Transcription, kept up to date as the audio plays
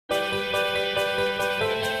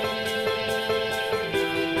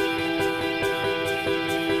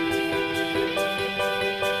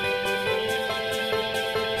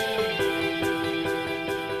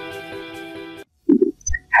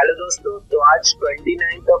आज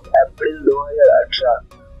 29 अप्रैल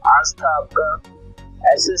 2018 आज था आपका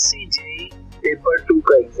SSC JE Paper-2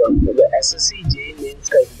 का एग्जाम, मतलब SSC JE Mains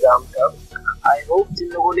का एग्जाम था। आई होप जिन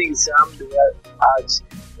लोगों ने एग्जाम दिया आज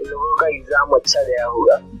उन लोगों का एग्जाम अच्छा गया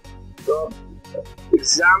होगा। तो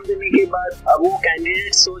एग्जाम देने के बाद अब वो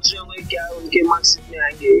कैंडिडेट सोच रहे होंगे क्या उनके मार्क्स इतने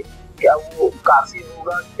आएंगे, क्या वो काफी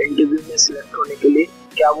होगा इंटरव्यू में सिलेक्ट होने के लिए,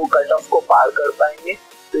 क्या वो कट ऑफ को पार कर पाएंगे।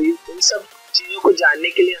 तो इन सब चीजों को जानने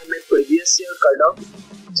के लिए हमें प्रीवियस ईयर कट ऑफ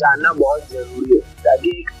जानना बहुत जरूरी है, ताकि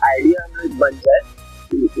एक आइडिया हमें बन जाए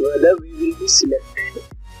whether we will be selected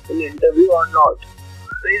in interview or not।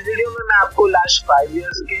 तो इस वीडियो में मैं आपको लास्ट 5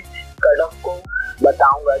 इयर्स के कट ऑफ को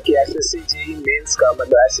बताऊंगा कि SSC JE मेंस का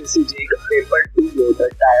मतलब SSC JE का पेपर 2 जो होता है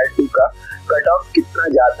टायर 2 का कट ऑफ कितना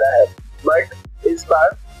जाता है। बट इस बार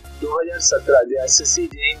 2017 जो SSC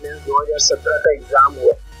JE मेंस 2017 का एग्जाम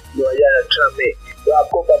हुआ 2018 में, तो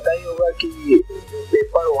आपको पता ही होगा कि जो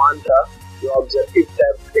पेपर 1 था जो ऑब्जेक्टिव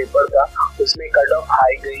टाइप पेपर था उसमें कट ऑफ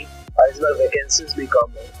हाई गई और इस बार वैकेंसीज भी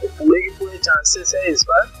कम है। तो पूरे के पूरे चांसेस है इस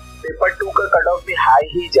बार पेपर 2 का कट ऑफ भी हाई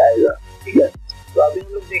ही जाएगा। ठीक है, तो अभी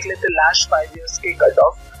हम लोग देख लेते हैं लास्ट 5 इयर्स के कट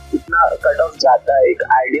ऑफ कितना कट ऑफ जाता है, एक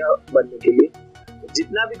आइडिया बनने के लिए।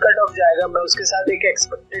 जितना भी कट ऑफ जाएगा मैं उसके साथ एक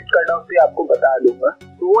एक्सपेक्टेड कट ऑफ भी आपको बता दूंगा।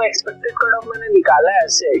 तो वो एक्सपेक्टेड कट ऑफ मैंने निकाला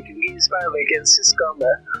ऐसे है क्योंकि इस बार वैकेंसीज कम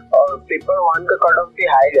है और पेपर 1 का कट ऑफ भी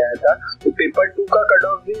हाई गया था, तो पेपर 2 का कट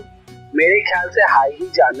ऑफ भी मेरे ख्याल से हाई ही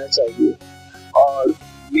जाना चाहिए और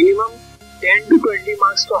मिनिमम 10 to 20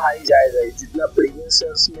 मार्क्स तो हाई जाएगा। जितना प्रीवियस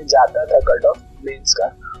ईयर्स में जाता था कट ऑफ मेंस का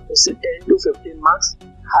उससे 10 to 15 मार्क्स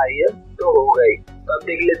हायर तो हो गई। तो अब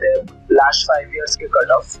देख लेते हैं लास्ट 5 इयर्स के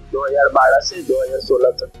कट ऑफ 2012 से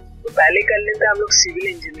 2016 तक। तो पहले कर लेते हैं हम लोग सिविल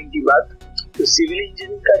इंजीनियरिंग की बात। तो सिविल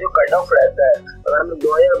इंजीनियरिंग का जो कट ऑफ रहता है, अगर हम लोग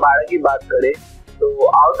 2012 की बात करें तो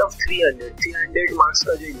आउट ऑफ 300 मार्क्स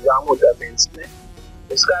का जो एग्जाम होता है मेंस में,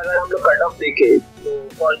 उसका अगर हम लोग कट ऑफ देखें तो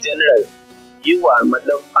फॉर जनरल UR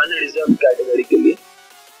मतलब अनरिजर्व कैटेगरी के लिए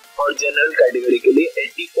और जनरल कैटेगरी के लिए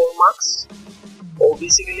 84 मार्क्स,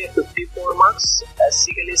 OBC के लिए 54 मार्क्स,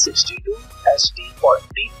 SC के लिए 62, ST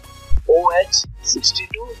 40, OH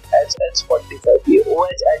 62, HH 45। ये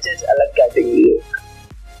OH HH अलग कैटेगरी है।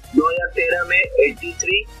 2013 में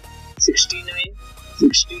 83, 69,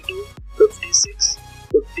 62, 56,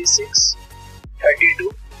 56,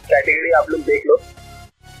 32 कैटेगरी आप लोग देख लो।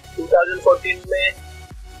 2014 में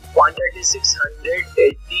 136, 100,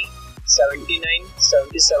 80, 79,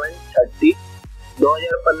 77, 30।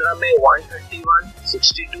 2015 में 131,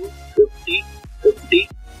 62, 50, 50,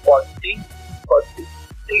 40, 40।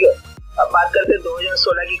 ठीक है, अब बात करते हैं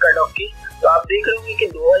 2016 की कट ऑफ की। तो आप देख रहे होंगे कि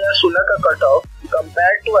 2016 का cut off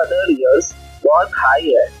compare to other years बहुत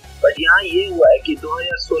हाई है, बट यहाँ ये हुआ है कि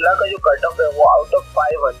 2016 का जो कट ऑफ है वो आउट ऑफ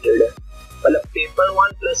 500 है। मतलब पेपर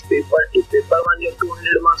 1 प्लस पेपर 2, पेपर 1 जो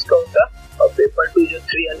 200 मार्क्स का होता है और पेपर 2 जो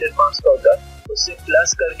 300 मार्क्स का होता है, उससे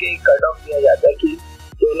प्लस करके कट ऑफ दिया जाता है कि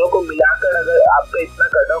दोनों को मिलाकर अगर आपका इतना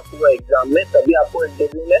कट ऑफ हुआ एग्जाम में तभी आपको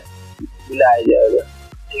इंटरव्यू में बुलाया जाएगा।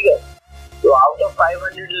 ठीक है, तो आउट ऑफ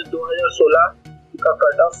 500 जो 2016 का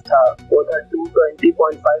कट ऑफ था वो था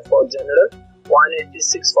 220.5 for general,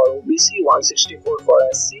 186 for OBC, 164 for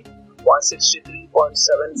SC,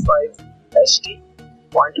 163.75 ST,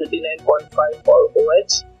 139.5 for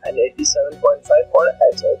OH and 87.5 for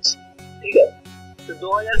HH। ठीक है, तो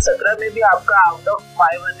 2017 में भी आपका out of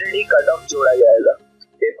 500 he cut off जोड़ा जाएगा,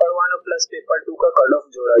 पेपर 1 और प्लस पेपर 2 का कट ऑफ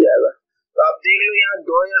जोड़ा जाएगा। तो आप देख लो यहाँ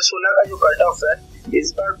 2016 का जो कट ऑफ है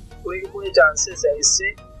इस बार पूरे चांसेस है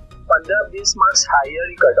इससे 15-20 मार्क्स हायर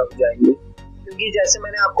ही कट ऑफ जाएंगे, क्योंकि जैसे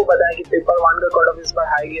मैंने आपको बताया कि पेपर 1 का कट ऑफ इस बार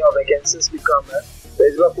हाई गया और वैकेंसीज भी कम है, तो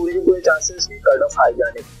इस बार पूरे चांसेस भी कट ऑफ हाई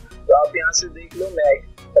जाने। तो आप यहाँ से देख लो, मैं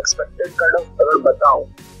एक्सपेक्टेड कट ऑफ अगर बताऊं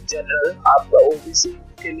जनरल आपका OBC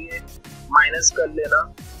के लिए माइनस कर लेना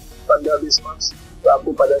 15-20 मार्क्स, तो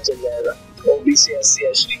आपको पता चल जाएगा OBC SC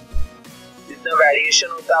ST जितना वेरिएशन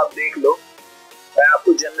होता है आप देख लो। मैं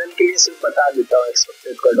आपको जनरल के लिए सिर्फ बता देता हूँ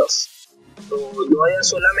एक्सपेक्टेड कट ऑफ। तो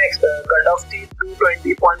 2016 में कट ऑफ थी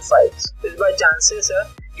 220.5, इस बार चांसेस है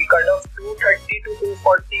कि कट ऑफ 230 to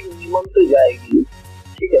 240 मिनिमम तो जाएगी।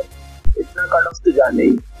 ठीक है, इतना कट ऑफ तो जाने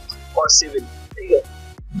ही और सिविल। ठीक है,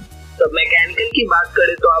 तो मैकेनिकल की बात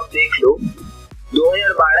करें तो आप देख लो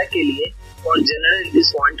 2012 के लिए for general it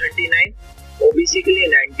is 139, OBC के लिए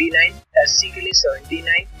 99, SC के लिए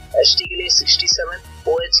 79, ST के लिए 67,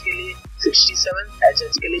 OH के लिए 67,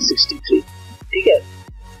 HH के लिए 63। ठीक है,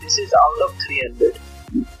 this is out of 300।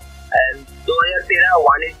 And 2013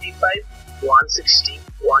 185, 160,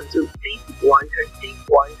 150, 130,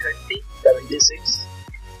 130, 76।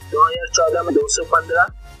 2014 में 215,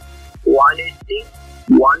 180,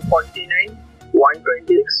 149,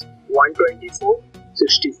 126, 124,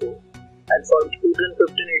 64 and for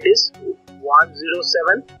 2015 it is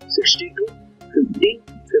 107, 62, 50,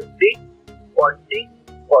 50, 40,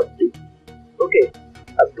 40. Okay,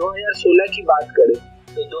 अब 2016 की बात करें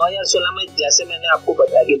तो 2016 में जैसे मैंने आपको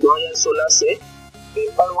बताया कि 2016 से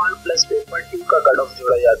पेपर 1 प्लस पेपर 2 का कट ऑफ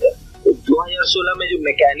जोड़ा जाता है। तो 2016 में जो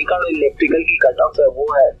मैकेनिकल और इलेक्ट्रिकल की कट ऑफ है वो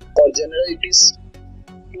है for general it is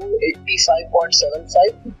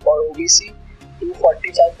 285.75, for OBC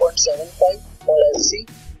 245.75, for SC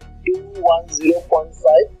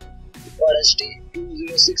 210.5, for ST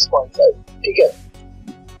 206.5। ठीक है,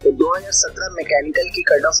 तो 2017 मैकेनिकल की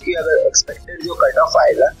कट ऑफ की अगर एक्सपेक्टेड जो कट ऑफ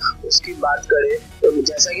आएगा उसकी बात करें तो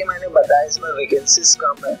जैसा कि मैंने बताया इसमें वैकेंसीज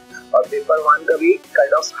कम है और पेपर 1 का भी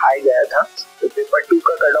कट ऑफ हाई गया था, तो पेपर 2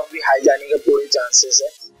 का कट ऑफ भी हाई जाने के पूरे चांसेस है।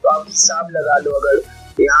 तो आप हिसाब लगा लो, अगर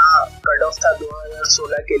यहाँ कट ऑफ था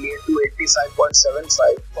 2016 के लिए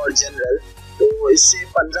 285.75 फॉर जनरल, तो इससे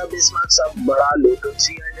 15-20 मार्क्स आप बढ़ा लो तो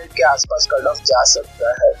 300 के आसपास कट ऑफ जा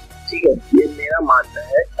सकता है। ठीक है, ये मेरा मानना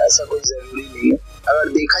है, ऐसा कोई जरूरी नहीं है। अगर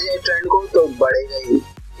देखा जाए ट्रेंड को तो बढ़ेगा ही।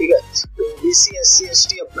 ठीक है, तो ओबीसी एससी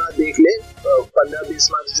एसटी अपना देख ले, 15-20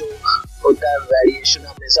 मार्क्स जो होता है वेरिएशन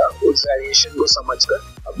हमेशा, उस वेरिएशन को समझकर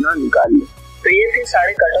अपना निकाल ले। तो ये थे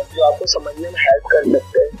सारे कट ऑफ जो आपको समझने में हेल्प कर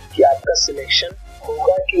सकते हैं कि आपका सिलेक्शन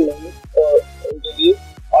होगा कि नहीं इंटरव्यू।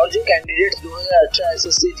 और जो कैंडिडेट्स 2018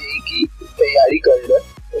 एसएससी जेईई की तैयारी कर रहे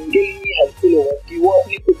हैं उनके लिए हेल्पफुल होगा कि वो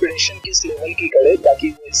अपनी प्रिपरेशन किस लेवल की करे ताकि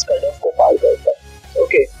वो इस कट ऑफ को पार कर पाए।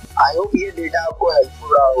 ओके, आई होप ये डेटा आपको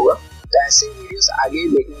हेल्पफुल रहा होगा। तो ऐसे वीडियोस आगे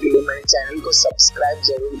देखने के लिए मेरे चैनल को सब्सक्राइब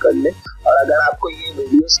जरूर कर लें, और अगर आपको ये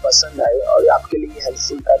वीडियोस पसंद आए और आप